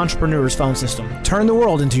 It's the entrepreneur's phone system. Turn the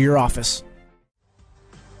world into your office.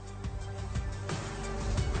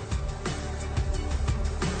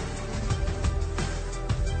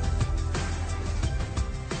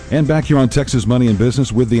 And back here on Texas Money and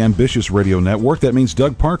Business with the Ambitious Radio Network. That means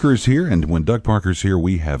Doug Parker is here, and when Doug Parker's here,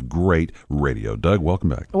 we have great radio. Doug, welcome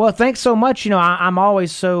back. Well, thanks so much. I'm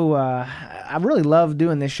always so I really love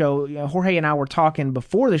doing this show. Jorge and I were talking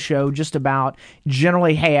before the show just about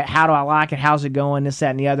generally, hey, how do I like it? How's it going? This, that,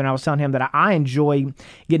 and the other. And I was telling him that I enjoy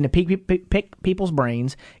getting to pick people's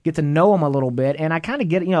brains, get to know them a little bit, and I kind of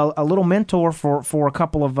get a little mentor for a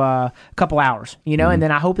couple hours, and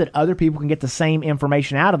then I hope that other people can get the same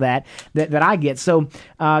information out of that I get. So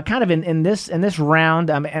kind of in this round,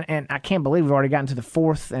 and I can't believe we've already gotten to the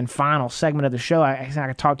fourth and final segment of the show. I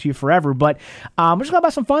could talk to you forever, but we're just going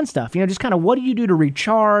about some fun stuff. Just kind of what do you do to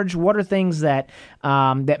recharge? What are things that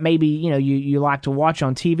maybe you like to watch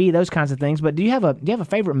on TV? Those kinds of things. But do you have a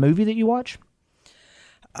favorite movie that you watch?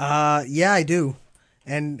 Yeah, I do.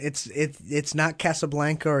 And it's not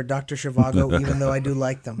Casablanca or Dr. Zhivago, even though I do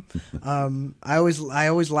like them. I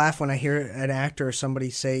always laugh when I hear an actor or somebody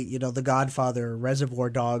say, The Godfather or Reservoir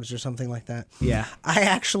Dogs or something like that. Yeah. I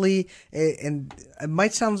actually, and it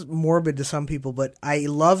might sound morbid to some people, but I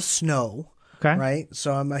love snow. Okay. Right?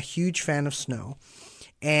 So I'm a huge fan of snow.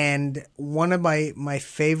 And one of my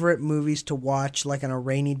favorite movies to watch, like on a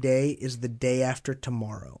rainy day, is The Day After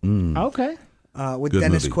Tomorrow. Okay. With Good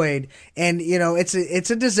Dennis movie. Quaid. And,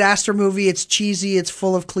 it's a disaster movie. It's cheesy. It's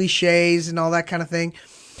full of cliches and all that kind of thing.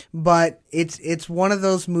 But it's one of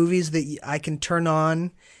those movies that I can turn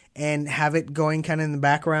on and have it going kind of in the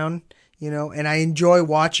background, and I enjoy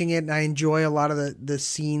watching it, and I enjoy a lot of the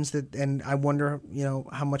scenes and I wonder,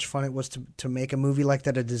 how much fun it was to make a movie like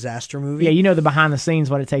that, a disaster movie. Yeah, the behind the scenes,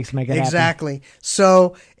 what it takes to make it happen. Exactly.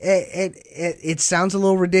 So it sounds a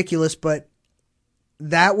little ridiculous, but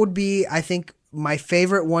that would be, I think, my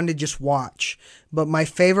favorite one to just watch. But my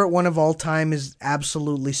favorite one of all time is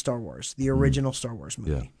absolutely Star Wars, the original Star Wars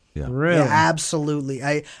movie. Yeah. Really? Yeah,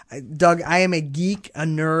 absolutely. Doug, I am a geek, a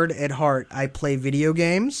nerd at heart. I play video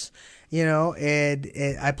games, and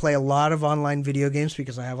I play a lot of online video games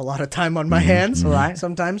because I have a lot of time on my hands. Right.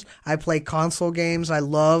 Sometimes I play console games. I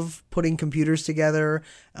love putting computers together.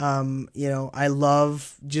 I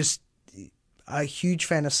love just a huge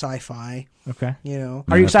fan of sci-fi. Okay.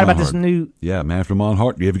 Are you excited about this new? Yeah, Man After My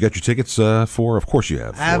Heart. Have you got your tickets for? Of course you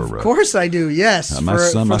have. Of course I do. Yes. My for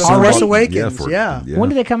son The bought- Force Awakens. yeah. When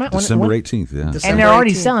did they come out? December When- 18th. Yeah. December And they're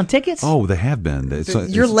already 18th. selling tickets? Oh, they have been.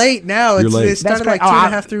 You're late now. You're late. It started That's like great.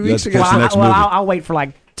 2.5, 3 weeks That's ago. the next Well, movie. I'll wait for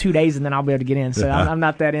like 2 days and then I'll be able to get in. So I'm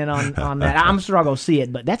not that in on that. I'm sure I'll go see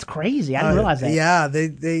it, but that's crazy. I didn't realize that. Yeah,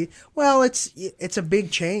 well, it's a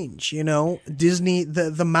big change, you know. Disney,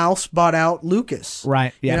 the mouse bought out Lucas.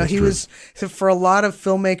 Right. Yeah. You know, that's he true. was, for a lot of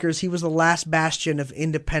filmmakers, he was the last bastion of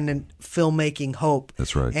independent filmmaking hope.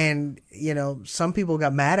 That's right. And, you know, some people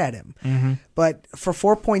got mad at him. Mm-hmm. But for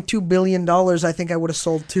 $4.2 billion, I think I would have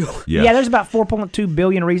sold too. Yeah, there's about 4.2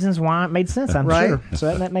 billion reasons why it made sense, I'm Right. sure.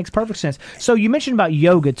 So that makes perfect sense. So you mentioned about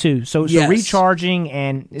yoga too. So Yes. recharging,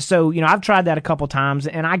 and so, you know, I've tried that a couple times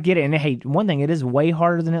and I get it. And hey, one thing, it is way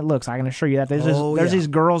harder than it looks. I can assure you that. There's these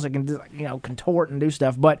girls that can do, you know, contort and do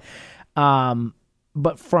stuff, but does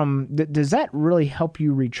that really help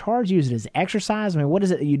you recharge? Use it as exercise? I mean, what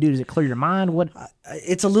is it that you do? Does it clear your mind? What?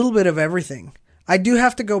 It's a little bit of everything. I do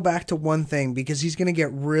have to go back to one thing because he's going to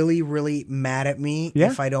get really, really mad at me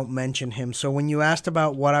if I don't mention him. So when you asked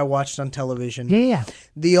about what I watched on television,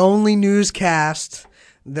 the only newscast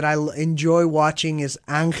that I enjoy watching is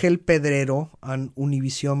Ángel Pedrero on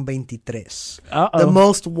Univisión 23. The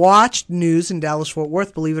most watched news in Dallas-Fort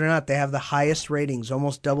Worth, believe it or not. They have the highest ratings,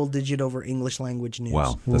 almost double-digit over English language news.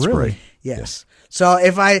 Wow, that's Really? great. Yes. So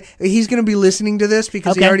he's going to be listening to this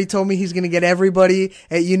because he already told me he's going to get everybody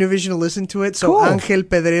at Univision to listen to it. So Cool. Ángel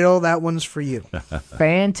Pedrero, that one's for you.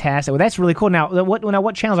 Fantastic. Well, that's really cool. Now,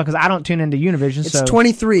 what channels? Because I don't tune into Univision. It's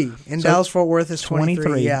 23 in Dallas-Fort Worth. Is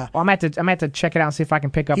 23. Yeah. Well, I'm gonna have to check it out and see if I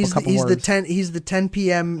can pick up a couple he's words. He's the 10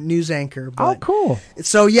 p.m. news anchor. Oh, But, cool.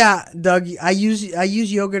 So yeah, Doug, I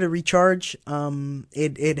use yoga to recharge.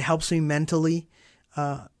 It helps me mentally.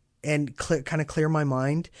 And kind of clear my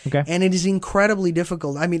mind. Okay. And it is incredibly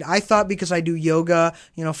difficult. I mean, I thought because I do yoga,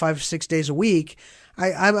 5 or 6 days a week,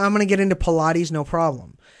 I'm going to get into Pilates, no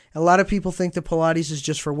problem. A lot of people think that Pilates is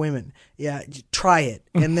just for women. Yeah, try it,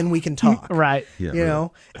 and then we can talk. Right. Yeah, You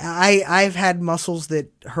know, I've had muscles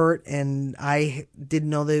that hurt, and I didn't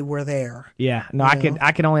know they were there. Yeah. No, I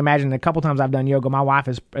can only imagine. A couple times I've done yoga. My wife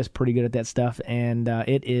is pretty good at that stuff, and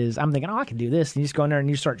it is. I'm thinking, I can do this. And you just go in there and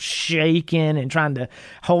you start shaking and trying to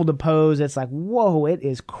hold the pose. It's like, whoa, it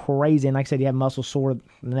is crazy. And like I said, you have muscle sore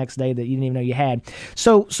the next day that you didn't even know you had.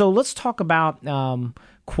 So let's talk about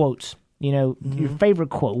quotes. Your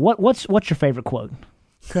favorite quote. What's your favorite quote?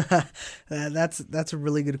 That's a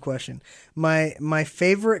really good question. My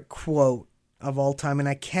favorite quote of all time, and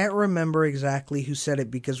I can't remember exactly who said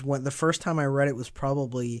it because the first time I read it was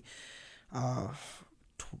probably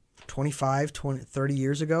 30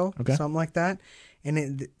 years ago, something like that.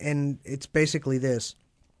 And it's basically this: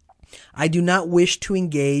 I do not wish to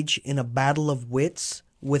engage in a battle of wits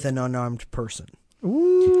with an unarmed person.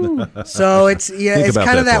 Ooh. So it's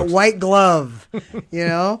kind of that folks. white glove,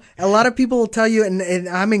 A lot of people will tell you, and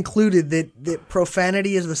I'm included, that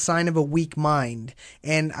profanity is the sign of a weak mind.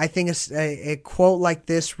 And I think a quote like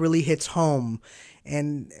this really hits home.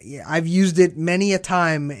 And I've used it many a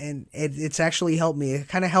time, and it's actually helped me. It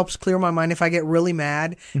kind of helps clear my mind if I get really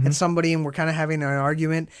mad at somebody and we're kind of having an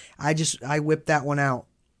argument. I whip that one out.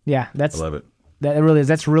 Yeah, I love it. That really is.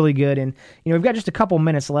 That's really good. And, we've got just a couple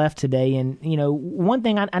minutes left today. And, one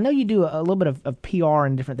thing, I know you do a little bit of PR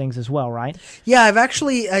and different things as well, right? Yeah, I've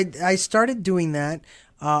actually, I started doing that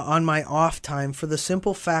on my off time for the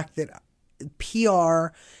simple fact that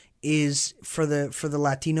PR is for the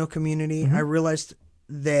Latino community. I realized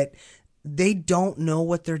that they don't know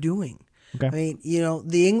what they're doing. Okay. I mean,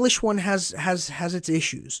 the English one has its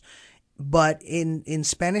issues. But in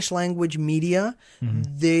Spanish language media,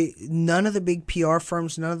 none of the big PR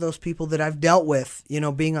firms, none of those people that I've dealt with,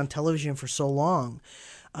 being on television for so long,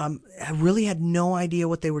 I really had no idea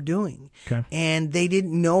what they were doing. Okay. And they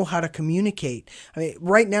didn't know how to communicate. I mean,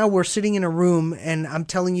 right now we're sitting in a room and I'm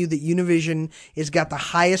telling you that Univision has got the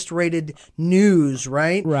highest rated news,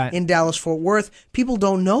 right? Right. In Dallas-Fort Worth. People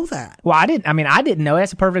don't know that. Well, I didn't know.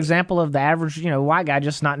 That's a perfect example of the average, white guy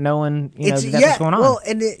just not knowing, that's what's going on. Well,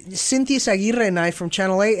 and Cynthia Aguirre and I from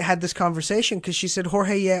Channel 8 had this conversation because she said,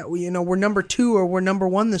 Jorge, we're number 2 or we're number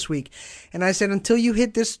 1 this week. And I said, until you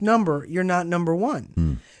hit this number, you're not number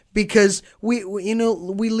 1. Because we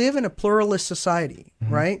live in a pluralist society,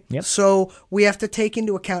 right? Yep. So we have to take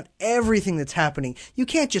into account everything that's happening. You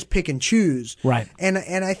can't just pick and choose. Right. And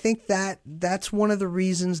I think that's one of the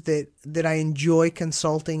reasons that I enjoy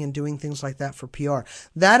consulting and doing things like that for PR.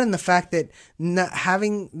 That and the fact that not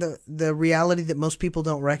having the reality that most people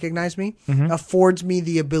don't recognize me affords me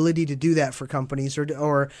the ability to do that for companies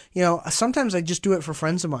or sometimes I just do it for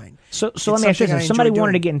friends of mine. So let me ask you this. If somebody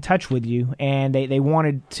wanted to get in touch with you and they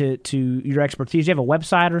wanted to your expertise, do you have a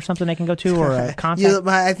website or something they can go to or a contact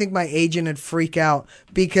I think my agent would freak out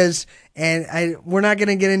because, we're not going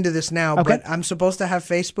to get into this now, but I'm supposed to have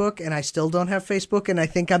Facebook, and I still don't have Facebook, and I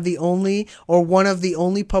think I'm the only, or one of the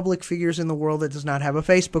only public figures in the world that does not have a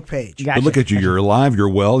Facebook page. But look at you. You're alive. You're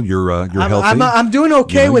well. You're healthy. I'm doing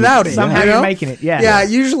okay without it. Somehow you're making it. Yeah. Yeah.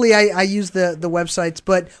 Usually I use the websites,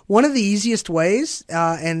 but one of the easiest ways,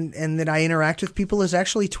 and that I interact with people is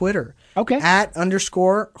actually Twitter. Okay.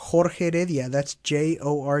 @_ Jorge Heredia. That's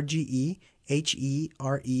JORGE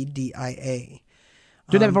HEREDIA.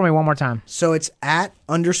 Do that for me one more time. So it's @_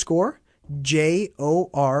 JORGE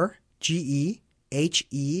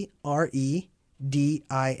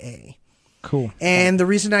Cool. And the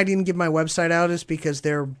reason I didn't give my website out is because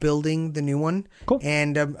they're building the new one. Cool.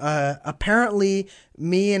 And apparently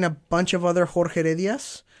me and a bunch of other Jorge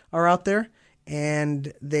Heredias are out there,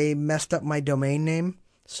 and they messed up my domain name.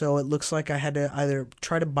 So it looks like I had to either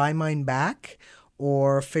try to buy mine back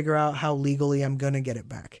or figure out how legally I'm going to get it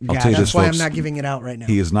back. I'll tell you That's this, why folks, I'm not giving it out right now.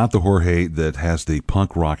 He is not the Jorge that has the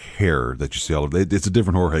punk rock hair that you see all over. It's a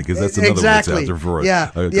different Jorge because that's another exactly. one that's out there for it.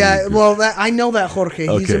 Yeah, yeah. Well, I know that Jorge.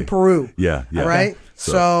 He's in Peru. Yeah, yeah. Right?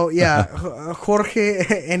 So yeah, Jorge,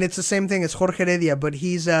 and it's the same thing as Jorge Heredia, but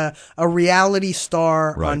he's a reality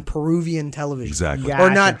star on Peruvian television. Exactly. Gotcha. Or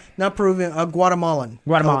not Peruvian, Guatemalan.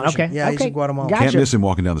 Guatemalan, television. okay. Yeah, he's a Guatemalan. Gotcha. Can't miss him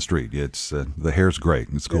walking down the street. It's the hair's great.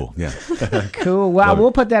 It's cool. Yeah. Cool. Well,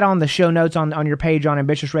 we'll put that on the show notes on your page on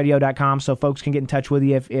ambitiousradio.com so folks can get in touch with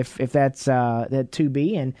you if that's that to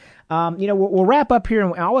be. And we'll wrap up here,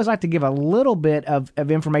 and I always like to give a little bit of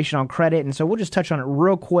information on credit, and so we'll just touch on it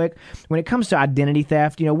real quick. When it comes to identity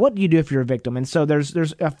theft, what do you do if you're a victim? And so there's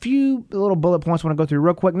a few little bullet points I want to go through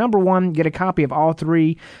real quick. Number one, get a copy of all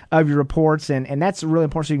 3 of your reports, and that's really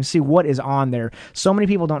important so you can see what is on there. So many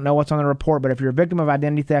people don't know what's on the report, but if you're a victim of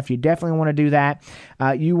identity theft, you definitely want to do that.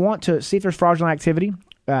 You want to see if there's fraudulent activity,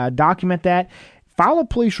 document that. File a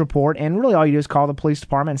police report, and really all you do is call the police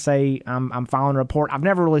department and say, I'm filing a report. I've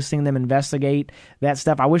never really seen them investigate that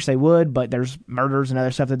stuff. I wish they would, but there's murders and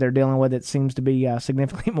other stuff that they're dealing with that seems to be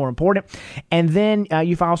significantly more important. And then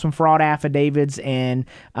you file some fraud affidavits, and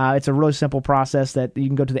it's a really simple process that you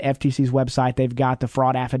can go to the FTC's website. They've got the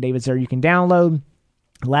fraud affidavits there you can download.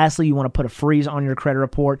 Lastly, you want to put a freeze on your credit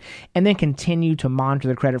report and then continue to monitor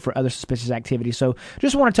the credit for other suspicious activity. So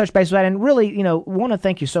just want to touch base with that, and really, want to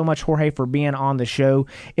thank you so much, Jorge, for being on the show.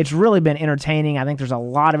 It's really been entertaining. I think there's a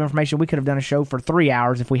lot of information. We could have done a show for 3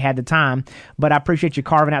 hours if we had the time, but I appreciate you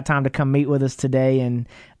carving out time to come meet with us today and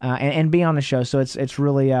be on the show. So it's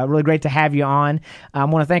really really great to have you on. I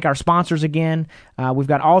want to thank our sponsors again. We've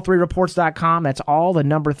got all3reports.com. That's all the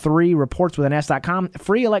number 3 reports with an S.com.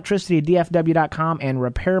 Free electricity at DFW.com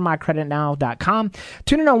and repairmycreditnow.com.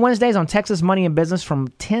 Tune in on Wednesdays on Texas Money and Business from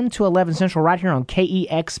 10 to 11 Central right here on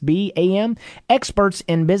KEXB AM. Experts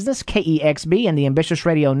in Business, KEXB, and the Ambitious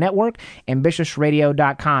Radio Network,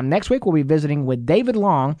 ambitiousradio.com. Next week, we'll be visiting with David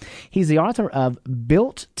Long. He's the author of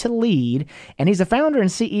Built to Lead, and he's the founder and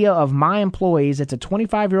CEO of My Employees. It's a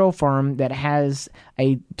 25-year-old firm that has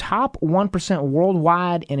a top 1%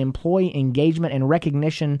 worldwide in employee engagement and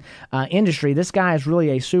recognition industry. This guy is really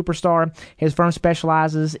a superstar. His firm specializes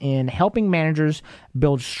in helping managers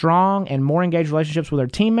build strong and more engaged relationships with their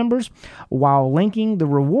team members while linking the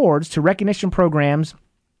rewards to recognition programs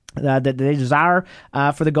that they desire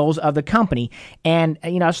for the goals of the company. And, I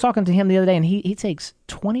was talking to him the other day, and he takes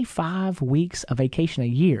 25 weeks of vacation a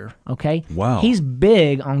year, okay? Wow. He's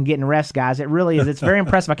big on getting rest, guys. It really is. It's very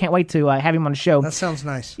impressive. I can't wait to have him on the show. That sounds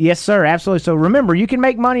nice. Yes, sir. Absolutely. So remember, you can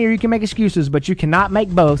make money or you can make excuses, but you cannot make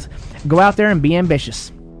both. Go out there and be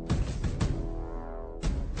ambitious.